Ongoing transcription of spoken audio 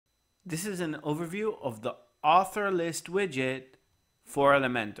This is an overview of the author list widget for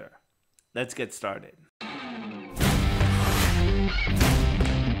Elementor. Let's get started.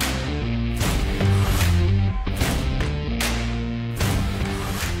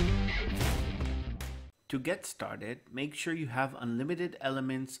 To get started, make sure you have Unlimited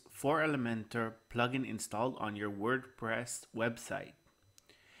Elements for Elementor plugin installed on your WordPress website.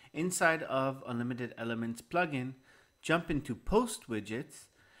 Inside of Unlimited Elements plugin, jump into Post Widgets,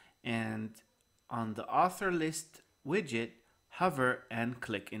 and on the author list widget, hover and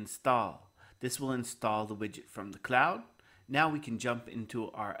click install. This will install the widget from the cloud. Now we can jump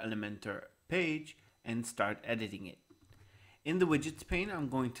into our Elementor page and start editing it. In the widgets pane, I'm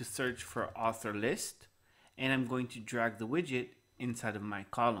going to search for author list, and I'm going to drag the widget inside of my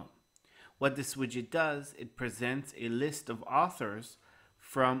column. What this widget does, it presents a list of authors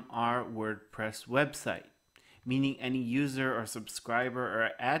from our WordPress website, meaning any user or subscriber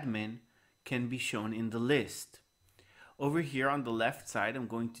or admin can be shown in the list. Over here on the left side, I'm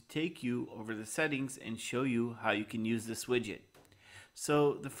going to take you over the settings and show you how you can use this widget.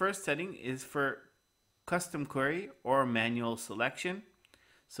 So the first setting is for custom query or manual selection.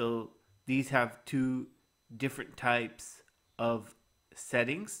 So these have two different types of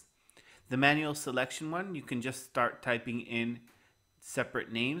settings. The manual selection one, you can just start typing in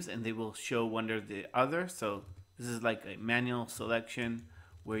separate names and they will show one or the other. So this is like a manual selection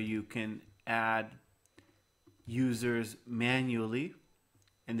where you can add users manually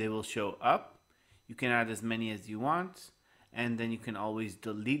and they will show up. You can add as many as you want, and then you can always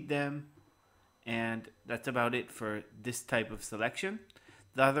delete them. And that's about it for this type of selection.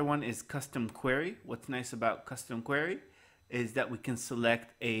 The other one is custom query. What's nice about custom query is that we can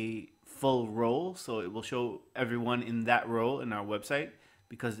select a full role, so it will show everyone in that role in our website,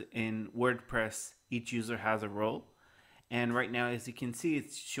 because in WordPress each user has a role, and right now, as you can see,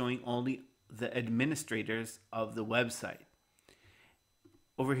 it's showing only the administrators of the website.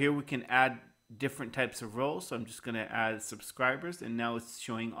 Over here we can add different types of roles, so I'm just going to add subscribers, and now it's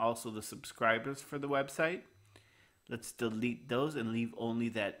showing also the subscribers for the website. Let's delete those and leave only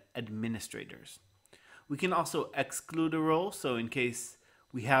that administrators. We can also exclude a role, so in case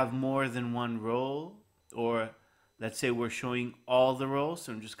we have more than one role, or let's say we're showing all the roles,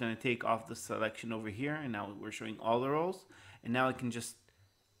 so I'm just going to take off the selection over here, and now we're showing all the roles, and now I can just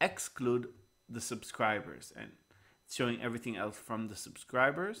exclude the subscribers, and it's showing everything else from the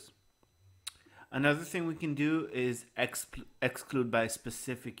subscribers. Another thing we can do is exclude by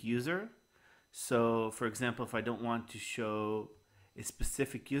specific user. So for example, if I don't want to show a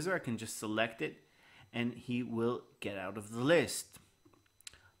specific user, I can just select it and he will get out of the list.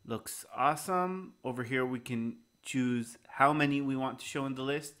 Looks awesome. Over here we can choose how many we want to show in the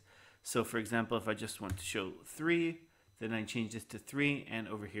list. So for example, if I just want to show 3, then I change this to 3, and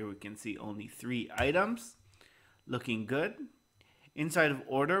over here we can see only 3 items. Looking good. Inside of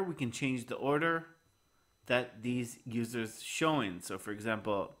order, we can change the order that these users show in. So for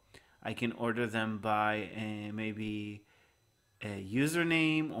example, I can order them by maybe a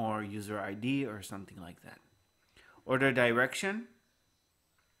username or user ID or something like that. Order direction.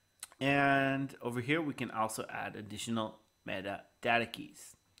 And over here, we can also add additional metadata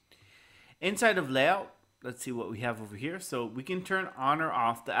keys. Inside of layout, let's see what we have over here. So we can turn on or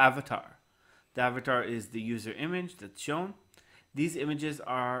off the avatar. The avatar is the user image that's shown. These images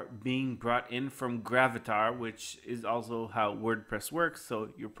are being brought in from Gravatar, which is also how WordPress works, so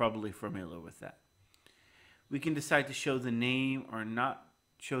you're probably familiar with that. We can decide to show the name or not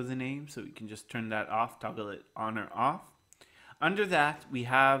show the name, so we can just turn that off, toggle it on or off. Under that, we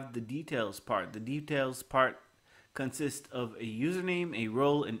have the details part. The details part consists of a username, a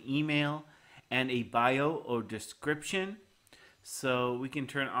role, an email, and a bio or description. So we can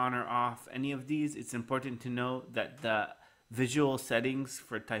turn on or off any of these. It's important to know that the visual settings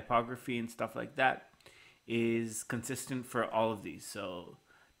for typography and stuff like that is consistent for all of these. So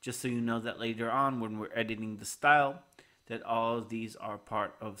just so you know that later on when we're editing the style, that all of these are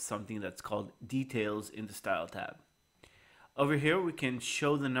part of something that's called details in the style tab. Over here we can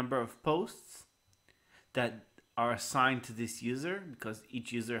show the number of posts that are assigned to this user, because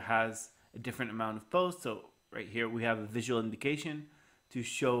each user has a different amount of posts. So right here we have a visual indication to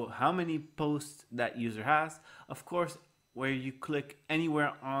show how many posts that user has. Of course, where you click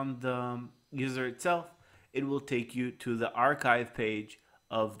anywhere on the user itself, it will take you to the archive page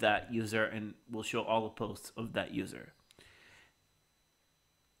of that user and will show all the posts of that user.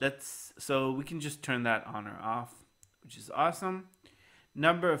 So we can just turn that on or off, which is awesome.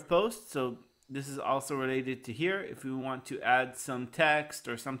 Number of posts, so this is also related to here. If we want to add some text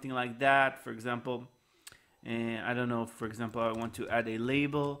or something like that, for example, and I don't know, for example, I want to add a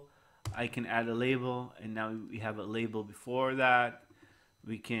label, I can add a label, and now we have a label before that.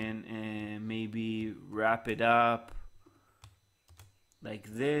 We can maybe wrap it up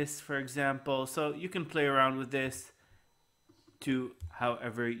like this, for example. So you can play around with this to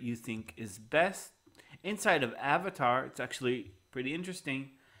however you think is best. Inside of avatar, it's actually pretty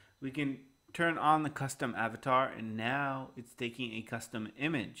interesting. We can turn on the custom avatar, and now it's taking a custom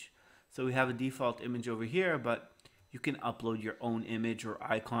image. So we have a default image over here, but you can upload your own image or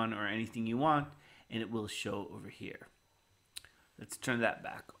icon or anything you want, and it will show over here. Let's turn that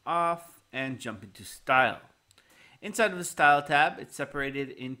back off and jump into style. Inside of the style tab, it's separated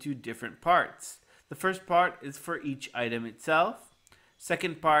into different parts. The first part is for each item itself.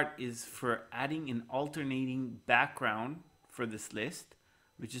 Second part is for adding an alternating background for this list,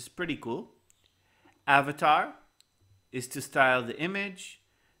 which is pretty cool. Avatar is to style the image.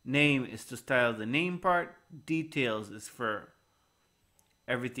 Name is to style the name part. Details is for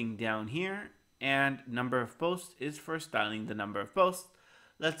everything down here. And number of posts is for styling the number of posts.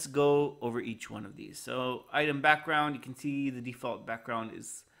 Let's go over each one of these. So item background, you can see the default background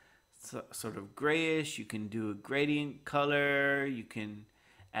is sort of grayish. You can do a gradient color. You can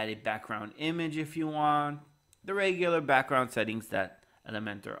add a background image if you want. The regular background settings that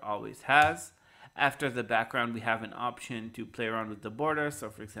Elementor always has. After the background, we have an option to play around with the border.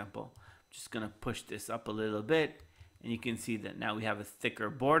 So for example, I'm just gonna push this up a little bit, and you can see that now we have a thicker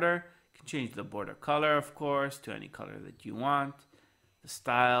border. You can change the border color, of course, to any color that you want, the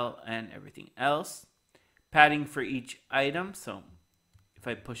style and everything else. Padding for each item. So if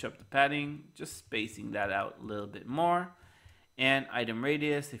I push up the padding, just spacing that out a little bit more. And item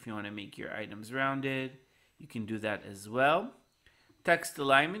radius, if you want to make your items rounded, you can do that as well. Text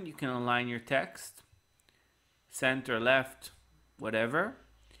alignment, you can align your text, center, left, whatever.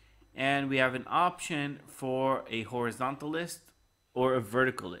 And we have an option for a horizontal list or a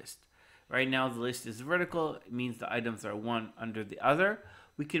vertical list. Right now the list is vertical. It means the items are one under the other.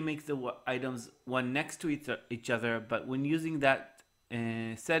 We can make the items one next to each other, but when using that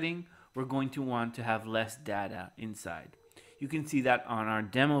setting, we're going to want to have less data inside. You can see that on our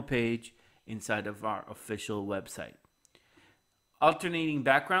demo page inside of our official website. Alternating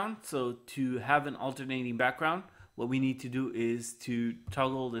background. So to have an alternating background, what we need to do is to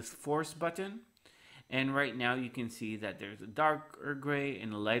toggle this force button. And right now you can see that there's a darker gray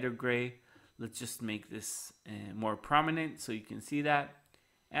and a lighter gray. Let's just make this more prominent so you can see that.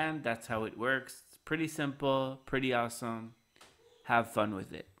 And that's how it works. It's pretty simple, pretty awesome. Have fun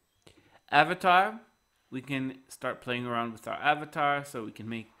with it. Avatar. We can start playing around with our avatar, so we can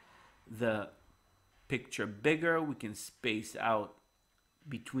make the picture bigger. We can space out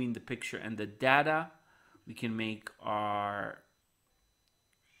between the picture and the data. We can make our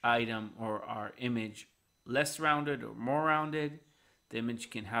item or our image less rounded or more rounded. The image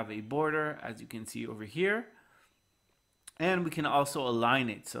can have a border, as you can see over here. And we can also align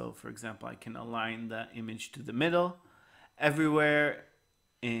it. So for example, I can align the image to the middle. Everywhere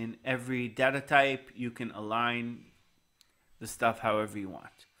in every data type, you can align the stuff however you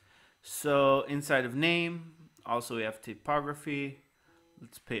want. So inside of name, also we have typography.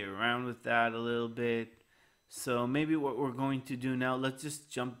 Let's play around with that a little bit. So maybe what we're going to do now, let's just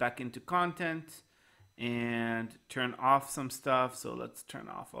jump back into content and turn off some stuff. So let's turn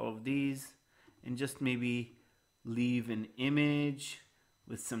off all of these and just maybe leave an image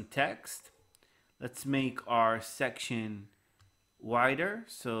with some text. Let's make our section wider.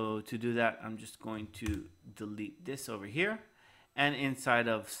 So to do that, I'm just going to delete this over here. And inside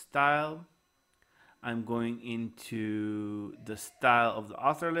of style, I'm going into the style of the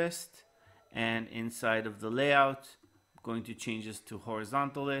author list. And inside of the layout, I'm going to change this to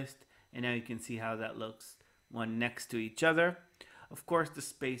horizontal list. And now you can see how that looks, one next to each other. Of course, the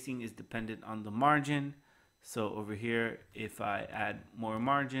spacing is dependent on the margin. So over here, if I add more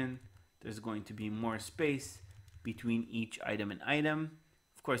margin, there's going to be more space between each item and item.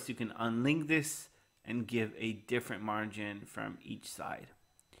 Of course, you can unlink this and give a different margin from each side.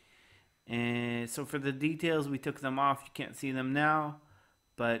 And so for the details, we took them off. You can't see them now,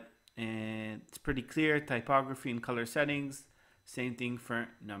 but it's pretty clear. Typography and color settings, same thing for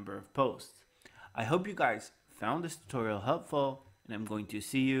number of posts. I hope you guys found this tutorial helpful, and I'm going to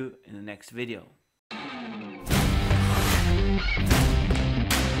see you in the next video.